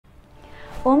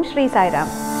Om Shri Sai Ram.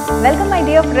 Welcome my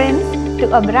dear friends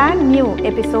to a brand new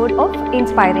episode of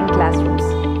Inspiring Classrooms.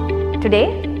 Today,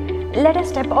 let us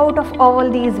step out of all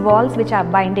these walls which are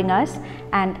binding us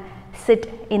and sit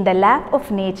in the lap of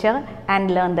nature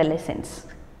and learn the lessons.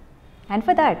 And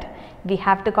for that, we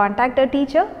have to contact a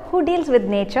teacher who deals with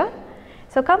nature.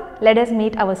 So come, let us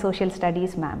meet our social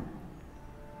studies ma'am.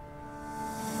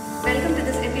 Welcome to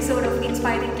this episode of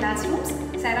Inspiring Classrooms.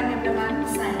 Sai Ram Yamuna.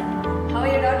 How are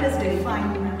your daughters doing?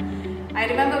 Fine, ma'am. I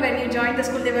remember when you joined the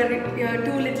school, they were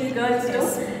two little girls too.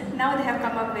 Yes. Now they have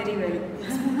come up very well.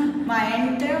 My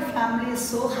entire family is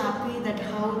so happy that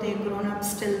how they've grown up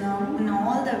still now in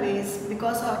all the ways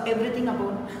because of everything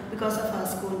because of our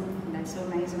school. That's so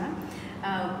nice, ma'am.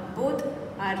 Both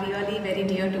are really very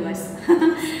dear to us.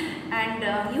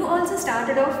 And you also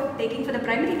started off taking for the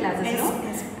primary classes, yes, no?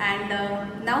 Yes.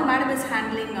 And now madam is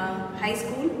handling high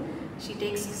school. She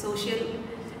takes social.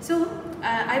 So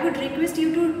I would request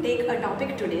you to take a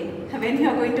topic today when you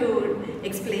are going to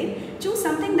explain. Choose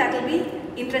something that will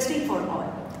be interesting for all.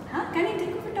 Can you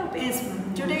think of a topic? Yes,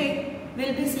 ma'am. Today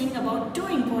we'll be seeing about two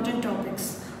important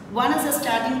topics. One is the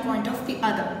starting point of the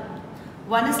other.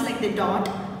 One is like the dot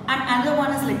and another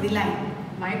one is like the line.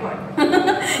 My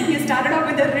God, you started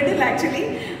off with a riddle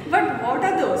actually. But what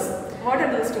are those? What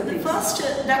are those two things? The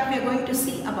first that we are going to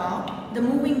see about the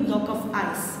moving block of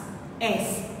ice.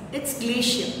 S. It's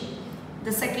glacier.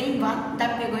 The second one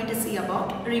that we are going to see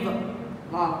about river.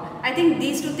 Wow, I think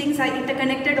these two things are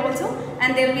interconnected also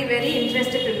and they will be very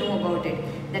interested to know about it.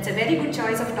 That's a very good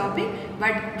choice of topic,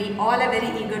 but we all are very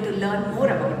eager to learn more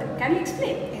about it. Can you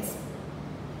explain? Yes.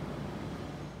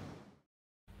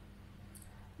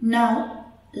 Now,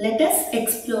 let us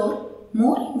explore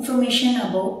more information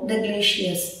about the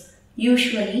glaciers.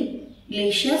 Usually,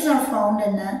 glaciers are found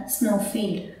in a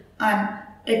snowfield and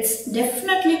it's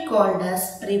definitely called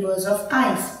as rivers of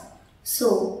ice.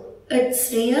 So,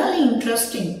 it's really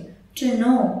interesting to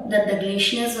know that the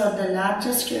glaciers are the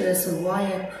largest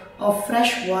reservoir of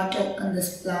fresh water on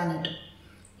this planet.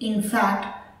 In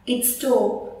fact, it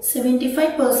stores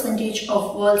 75%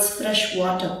 of world's fresh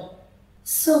water.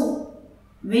 So,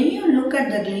 when you look at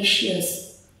the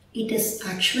glaciers, it is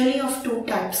actually of two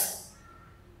types.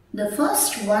 The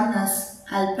first one is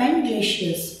alpine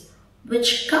glaciers,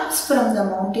 which comes from the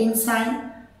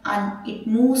mountainside and it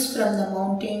moves from the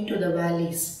mountain to the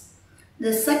valleys.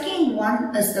 The second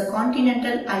one is the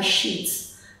continental ice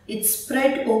sheets. It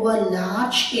spread over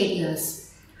large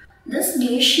areas. This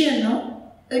glacier,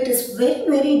 it is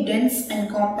very dense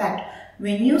and compact.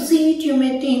 When you see it, you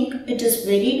may think it is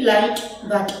very light,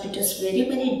 but it is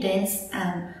very dense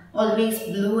and always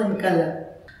blue in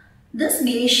color. These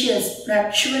glaciers are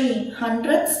actually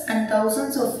hundreds and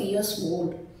thousands of years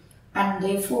old, and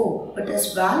therefore it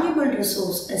is valuable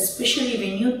resource, especially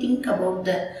when you think about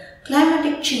the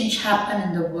climatic change happen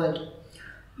in the world.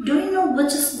 Do you know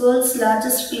which is world's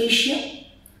largest glacier?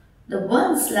 The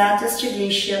world's largest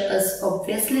glacier is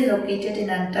obviously located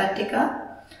in Antarctica.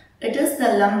 It is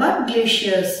the Lambert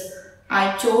Glaciers.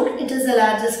 I told it is the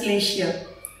largest glacier.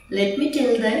 Let me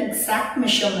tell the exact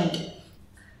measurement.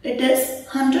 It is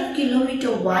 100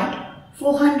 km wide,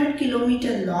 400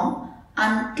 km long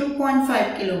and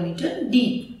 2.5 km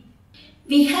deep.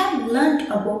 We have learnt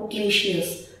about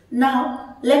glaciers.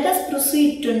 Now let us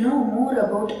proceed to know more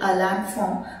about a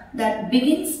landform that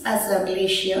begins as a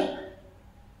glacier.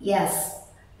 Yes,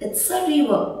 it's a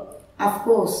river. Of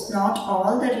course, not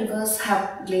all the rivers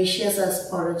have glaciers as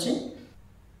origin.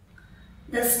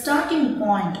 The starting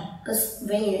point is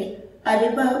where a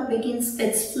river begins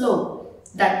its flow,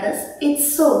 that is,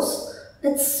 its source.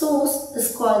 Its source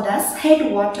is called as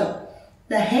headwater.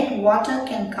 The headwater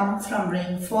can come from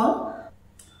rainfall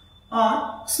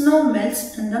or snow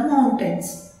melts in the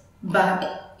mountains,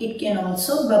 but it can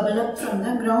also bubble up from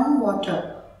the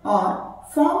groundwater or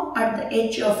form at the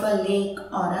edge of a lake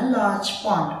or a large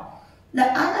pond. The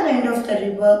other end of the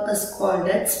river is called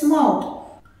its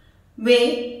mouth,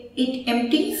 where it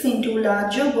empties into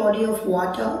larger body of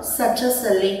water such as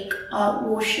a lake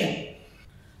or ocean.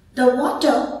 The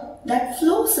water that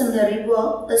flows in the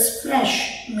river is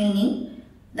fresh, meaning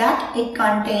that it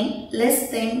contains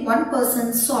less than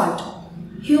 1% salt.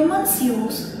 Humans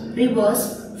use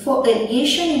rivers for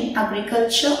irrigation in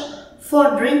agriculture,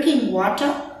 for drinking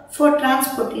water, for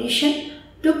transportation,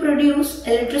 to produce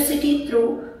electricity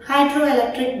through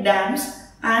hydroelectric dams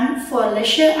and for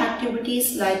leisure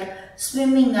activities like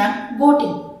swimming and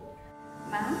boating.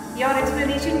 Ma'am, your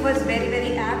explanation was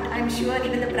very apt. I'm sure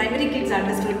even the primary kids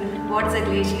understood what is a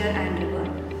glacier and river.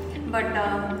 But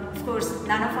of course,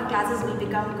 none of our classes will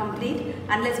become complete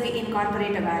unless we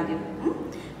incorporate a value.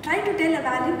 try to tell a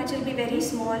value which will be very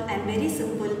small and very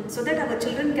simple so that our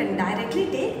children can directly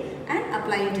take and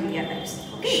apply it in their lives.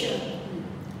 Okay? Sure.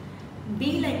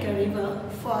 Be like a river,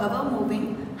 forever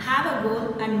moving, have a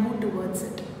goal and move towards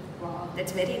it. Wow,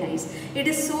 that's very nice. It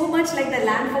is so much like the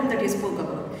landform that you spoke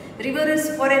about. River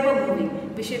is forever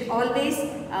moving. We should always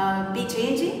be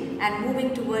changing and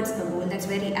moving towards the goal. That's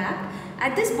very apt.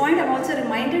 At this point, I'm also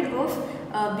reminded of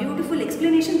a beautiful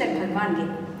explanation that Bhagwan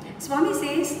gave. Swami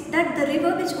says that the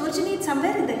river, which originates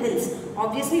somewhere in the hills,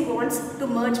 obviously wants to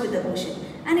merge with the ocean,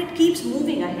 and it keeps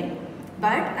moving ahead.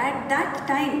 But at that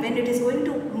time when it is going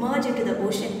to merge into the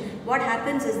ocean, what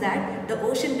happens is that the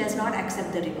ocean does not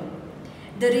accept the river.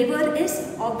 The river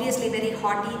is obviously very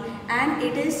haughty, and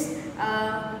it is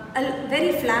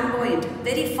very flamboyant,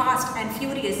 very fast and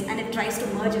furious, and it tries to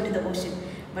merge into the ocean.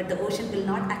 But the ocean will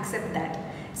not accept that.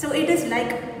 So it is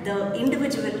like the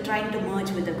individual trying to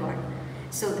merge with the God.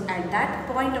 So at that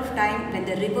point of time, when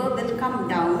the river will come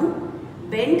down,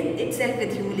 bend itself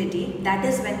with humility, that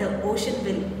is when the ocean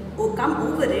will come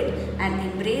over it and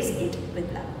embrace it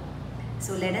with love.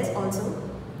 So let us also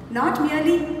not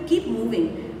merely keep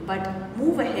moving, but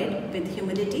move ahead with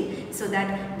humility, so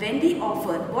that when we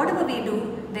offer, whatever we do,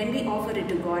 when we offer it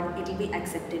to God, it will be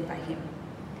accepted by Him.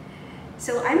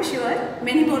 So I'm sure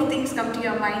many more things come to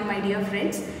your mind, my dear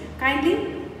friends.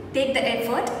 Kindly take the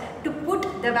effort to put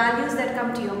the values that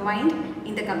come to your mind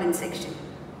in the comment section.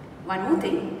 One more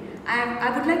thing,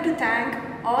 I would like to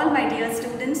thank all my dear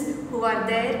students who are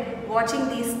there watching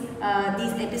these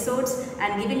episodes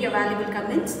and giving your valuable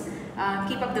comments.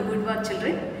 Keep up the good work,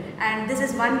 children. And this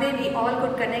is one way we all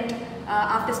could connect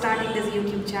after starting this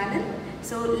YouTube channel.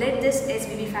 So let this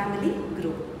SVV family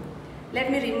grow. Let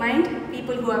me remind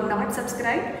people who have not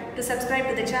subscribed to subscribe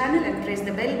to the channel and press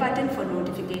the bell button for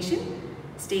notification.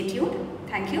 Stay tuned.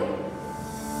 Thank you.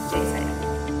 Jai Sai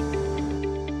Ram.